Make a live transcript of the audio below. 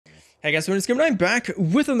Hey guys, I'm back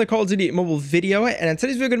with another Call of Duty mobile video, and in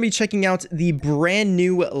today's video we're going to be checking out the brand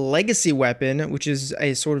new legacy weapon, which is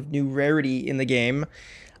a sort of new rarity in the game.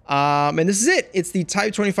 And this is it. It's the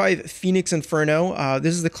Type 25 Phoenix Inferno.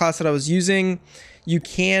 This is the class that I was using. You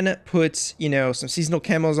can put, you know, some seasonal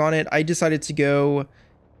camos on it. I decided to go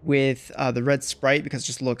with the red sprite because it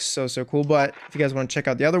just looks so cool. But if you guys want to check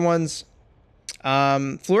out the other ones,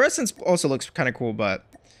 fluorescence also looks kind of cool, but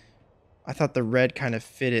I thought the red kind of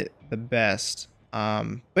fit it the best.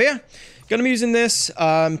 But yeah, gonna be using this,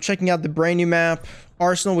 checking out the brand new map,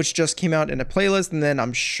 Arsenal, which just came out in a playlist, and then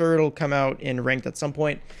I'm sure it'll come out in ranked at some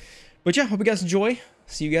point. But yeah, hope you guys enjoy.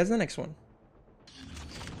 See you guys in the next one.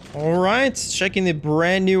 All right, checking the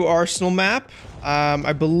brand new Arsenal map.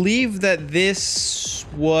 I believe that this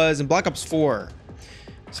was in Black Ops 4.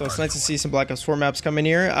 So it's nice to see some Black Ops 4 maps come in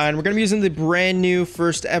here. And we're gonna be using the brand new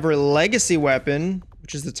first ever legacy weapon,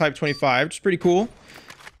 which is the Type 25, which is pretty cool.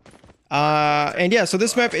 And yeah, so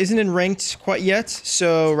this map isn't in ranked quite yet.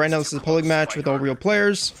 So right now this is a public match with all real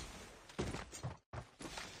players.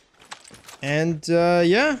 And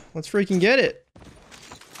yeah, let's freaking get it.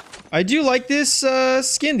 I do like this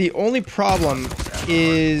skin. The only problem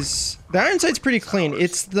is the iron sight's pretty clean.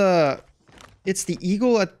 It's the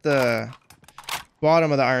eagle at the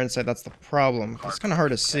bottom of the iron sight that's the problem. It's kind of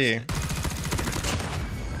hard to see.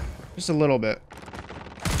 Just a little bit.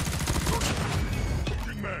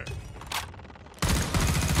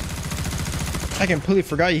 I completely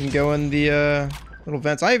forgot you can go in the little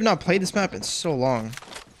vents. I have not played this map in so long.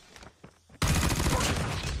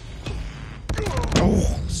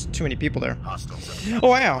 Oh, there's too many people there. Oh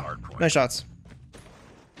wow, nice shots.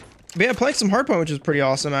 But yeah, playing some hardpoint, which is pretty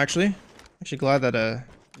awesome actually. Actually glad that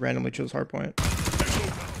randomly chose hardpoint.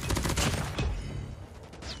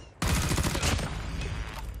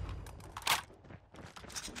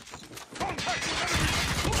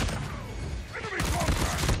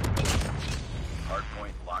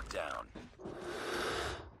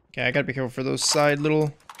 Okay, I gotta be careful for those side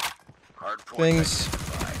little things.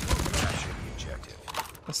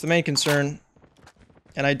 That's the main concern.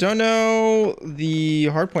 And I don't know the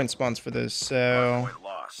hardpoint spawns for this, so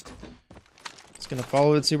it's gonna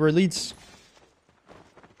follow it, see where it leads.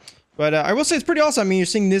 But I will say it's pretty awesome. I mean, you're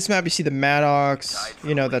seeing this map, you see the Maddox,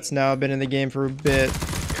 you know, that's now been in the game for a bit.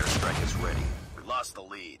 Airstrike is ready. We lost the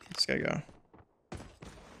lead. This guy go.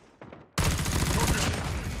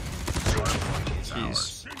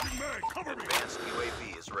 Jeez. Advanced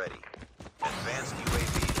UAV is ready. Advanced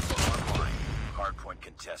UAV is online. Hardpoint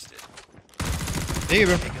contested. Thank you,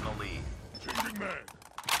 boo. Taking the lead.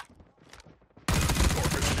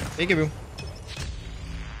 Thank you, boo.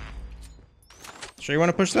 Sure you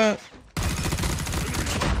want to push that?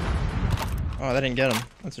 Oh, that didn't get him.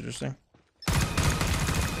 That's interesting.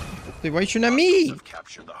 Dude, why are you shooting at me?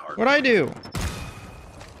 What'd I do?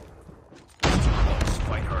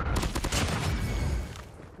 Fight harder.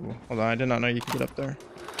 Ooh, hold on, I did not know you could get up there.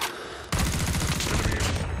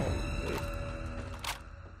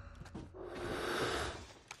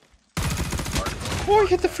 Oh, I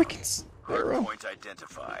hit the freaking arrow. Hardpoint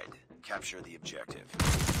identified. Capture the objective.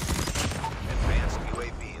 Advanced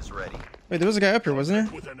UAV is ready. Wait, there was a guy up here, wasn't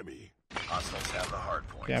there? Hostiles have the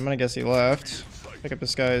hardpoint. Okay, I'm gonna guess he left. Pick up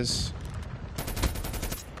this guy's.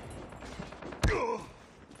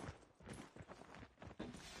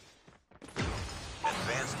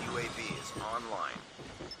 Advanced UAV is online.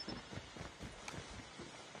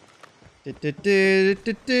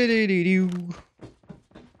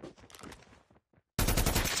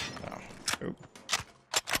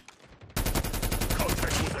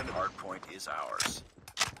 Hardpoint is ours.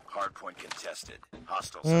 Hardpoint contested.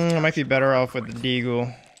 Hostiles. I might be better off with the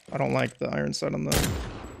deagle. I don't like the iron sight on the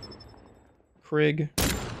Krig.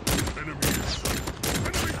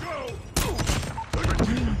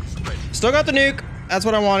 Still got the nuke. That's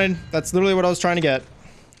what I wanted. That's literally what I was trying to get.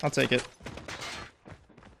 I'll take it.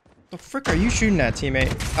 The frick are you shooting at,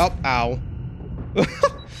 teammate? Oh, ow.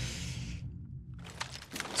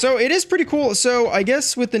 So it is pretty cool. So I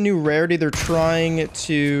guess with the new rarity, they're trying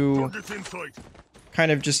to kind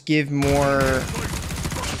of just give more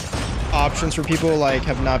options for people like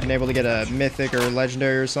have not been able to get a mythic or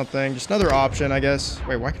legendary or something. Just another option, I guess.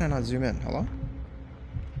 Wait, why can I not zoom in? Hello?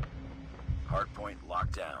 Hardpoint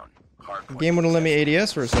locked down. The game wouldn't let me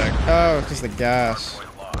ADS for a sec. Oh, because the gas.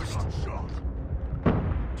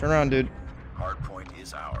 Turn around, dude. Hardpoint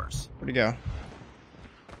is ours. Where'd he go? Did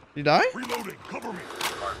he die? Reloading. Cover me.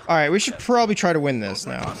 All right, we should probably try to win this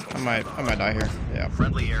now. I might die here. Yeah.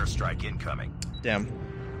 Friendly airstrike incoming. Damn.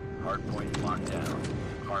 Hardpoint locked down.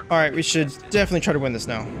 All right, we should definitely try to win this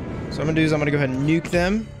now. So what I'm gonna do is I'm gonna go ahead and nuke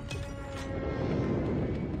them.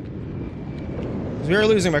 We are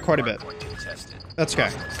losing by quite a bit. Hardpoint contested. That's okay.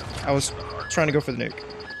 I was trying to go for the nuke.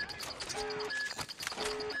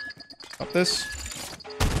 Up this.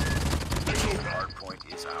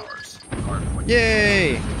 Hardpoint is ours. Hardpoint.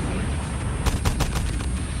 Yay!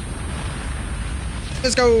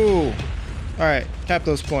 Let's go! Alright, cap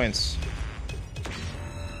those points.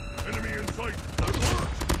 Enemy in sight. That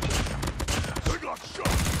works. They got shot.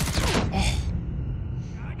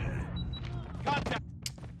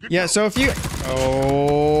 Yeah, so if you...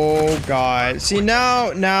 Oh, God. See,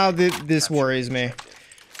 now this worries me.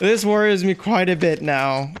 This worries me quite a bit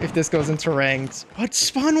now, if this goes into ranked. What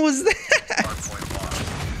spawn was that? Hardpoint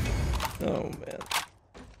lost. Oh, man.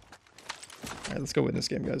 Alright, let's go win this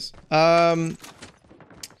game, guys.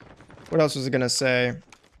 What else was I gonna say?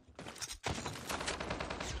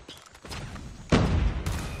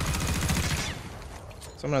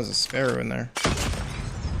 Someone has a sparrow in there.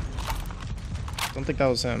 Don't think that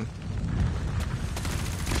was him.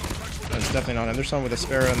 That's definitely not him. There's someone with a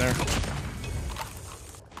sparrow in there.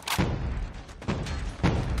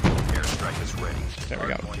 Airstrike is ready. There we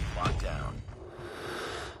go. Hardpoint locked down.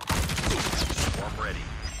 Swarm ready.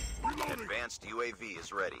 Advanced UAV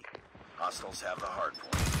is ready. Hostiles have the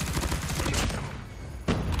hardpoint.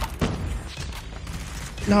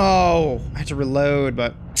 No! I had to reload,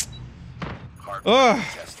 but... Hardpoint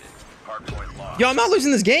contested. Hardpoint lost. Yo, I'm not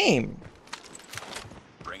losing this game!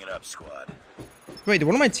 Bring it up, squad. Wait, did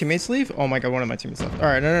one of my teammates leave? Oh my god, one of my teammates left.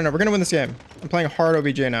 Alright, no. We're gonna win this game. I'm playing hard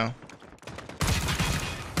OBJ now.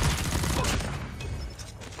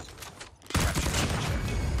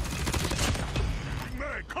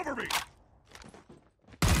 Man, cover me.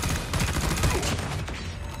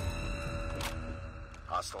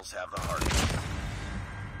 Hostiles have the hardpoint.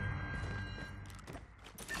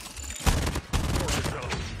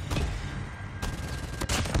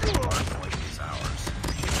 Hardpoint is ours.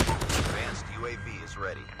 Advanced UAV is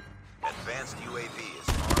ready. Advanced UAV is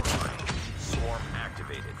online. Swarm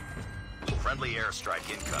activated. Friendly airstrike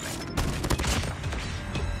incoming.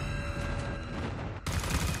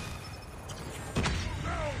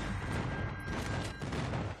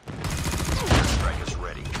 Airstrike is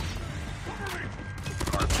ready.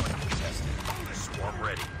 Hardpoint contested. Swarm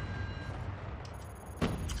ready.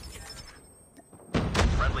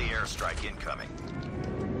 Friendly airstrike incoming.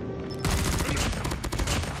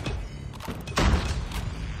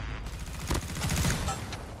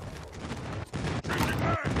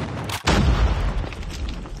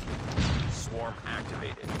 Swarm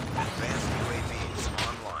activated. Advanced UAV is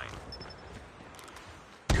online.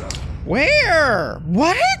 Where?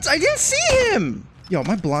 What? I didn't see him! Yo, am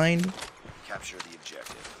I blind? Capture the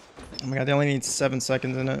objective. Oh my god, they only need 7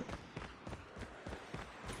 seconds in it.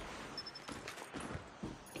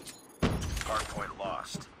 Hardpoint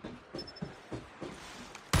lost.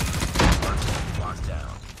 Hardpoint locked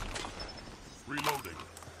down. Reloading.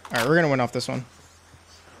 Alright, we're gonna win off this one.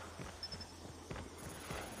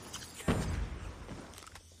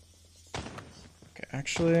 Okay,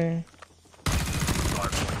 actually... Hardpoint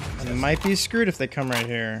I contested. might be screwed if they come right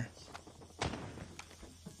here.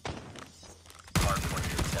 Hardpoint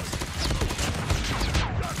contested.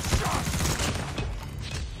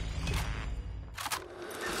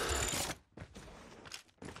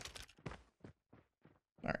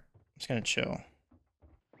 Alright, I'm just gonna chill.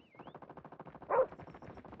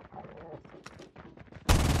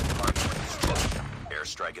 Hardpoint is locked.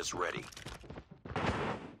 Airstrike is ready.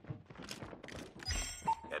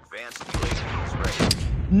 Advanced UAV is ready.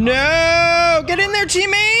 No! Get in there,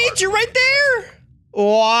 teammate! You're right there!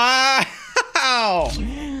 Wow!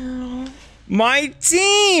 My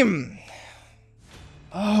team!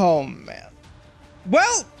 Oh, man.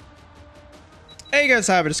 Well, there you guys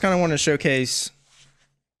have it. Just kind of want to showcase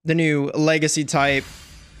the new legacy type.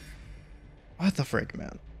 What the frick,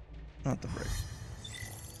 man? What the frick?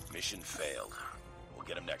 Mission failed. We'll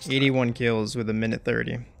get him next time. 81 kills with a minute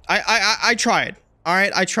 30. I tried. All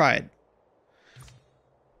right, I tried.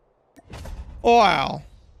 Wow.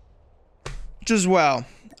 Just well.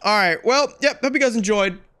 All right. Well, yep. Hope you guys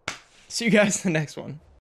enjoyed. See you guys in the next one.